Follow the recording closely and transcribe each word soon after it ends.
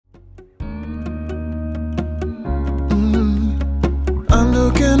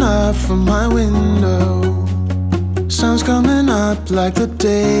looking up from my window. Sun's coming up like the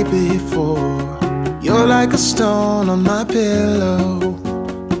day before. You're like a stone on my pillow.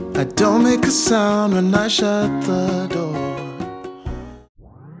 I don't make a sound when I shut the door.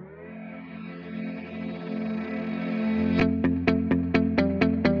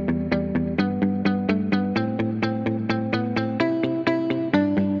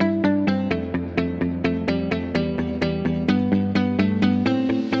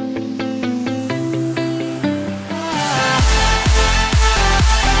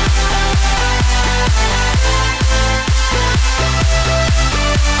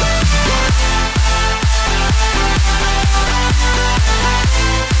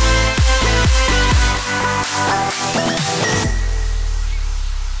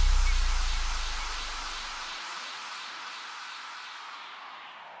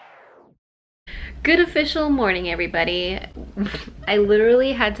 Good official morning, everybody. I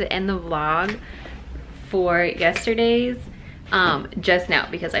literally had to end the vlog for yesterday's just now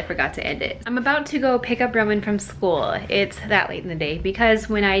because I forgot to end it. I'm about to go pick up Roman from school. It's that late in the day because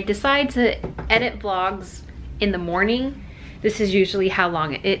when I decide to edit vlogs in the morning, this is usually how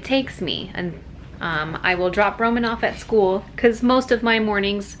long it takes me. And I will drop Roman off at school because most of my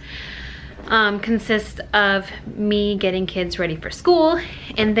mornings consist of me getting kids ready for school,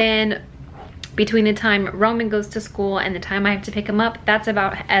 and then between the time Roman goes to school and the time I have to pick him up, that's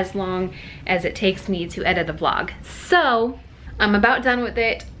about as long as it takes me to edit a vlog. So I'm about done with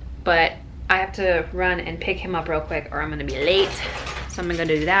it, but I have to run and pick him up real quick or I'm gonna be late. So I'm gonna go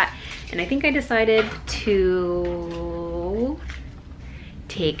do that. And I think I decided to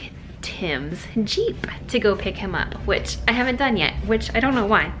take Tim's Jeep to go pick him up, which I haven't done yet, which I don't know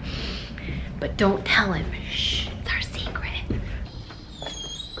why. But don't tell him, shh, it's our secret.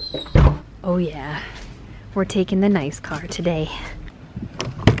 Oh yeah, we're taking the nice car today.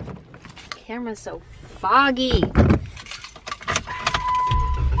 Camera's so foggy.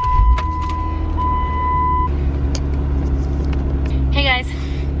 Hey guys,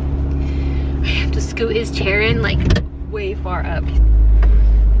 I have to scoot his chair in like way far up.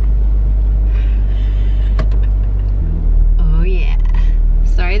 Oh yeah,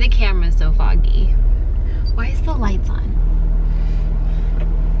 sorry the camera's so foggy. Why is the lights on?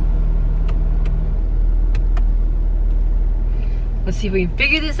 Let's see if we can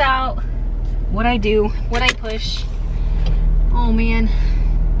figure this out. What I do, what I push. Oh man.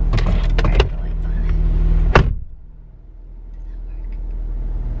 Alright, the lights on.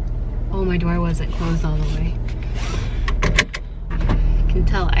 Oh, my door wasn't closed all the way. You can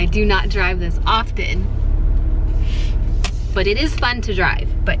tell I do not drive this often. But it is fun to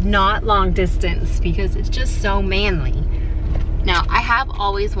drive, but not long distance because it's just so manly. Now, I have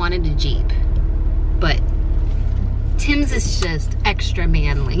always wanted a Jeep, but Tim's is just extra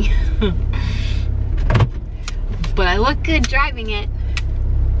manly. But I look good driving it.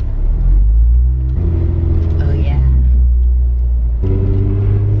 Oh yeah.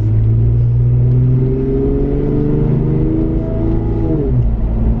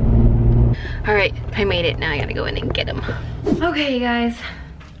 All right, I made it. Now I gotta go in and get him. Okay guys,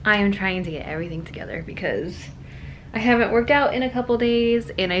 I am trying to get everything together because I haven't worked out in a couple days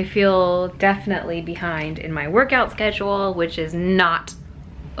and I feel definitely behind in my workout schedule, which is not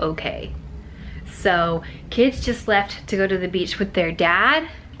okay. So kids just left to go to the beach with their dad.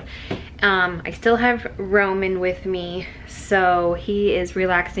 I still have Roman with me, so he is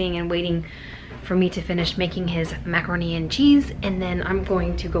relaxing and waiting for me to finish making his macaroni and cheese, and then I'm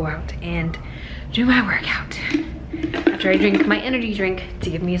going to go out and do my workout after I drink my energy drink to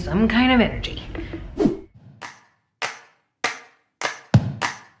give me some kind of energy.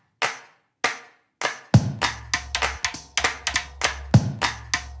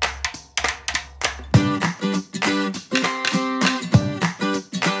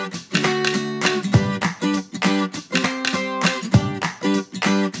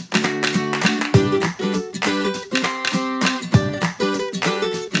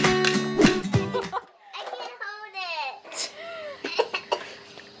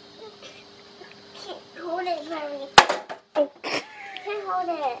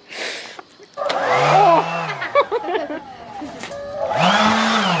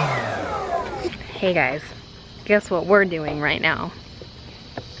 Hey guys, guess what we're doing right now?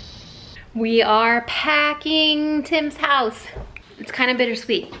 We are packing Tim's house. It's kind of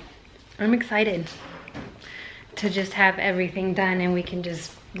bittersweet. I'm excited to just have everything done and we can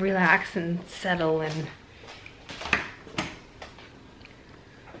just relax and settle and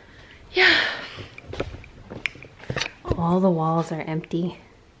yeah. All the walls are empty.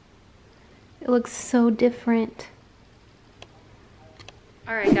 It looks so different.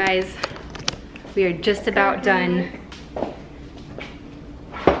 All right, guys, we are just about done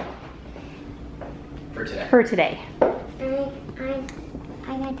for today. I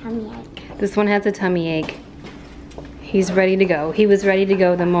got a tummy ache. This one has a tummy ache. He's ready to go. He was ready to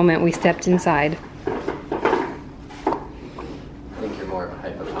go the moment we stepped inside. I think you're more of a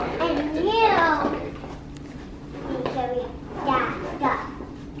hypochondriac. And than you. a tummy. Yeah.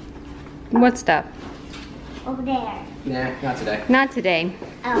 What stuff? Over there. Nah, not today. Not today.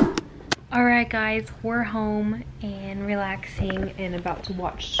 Oh. All right, guys, we're home and relaxing and about to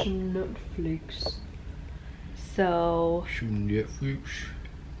watch some Netflix. So,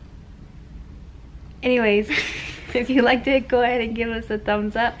 anyways, if you liked it, go ahead and give us a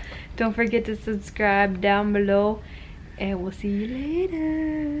thumbs up. Don't forget to subscribe down below, and we'll see you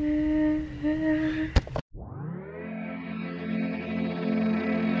later.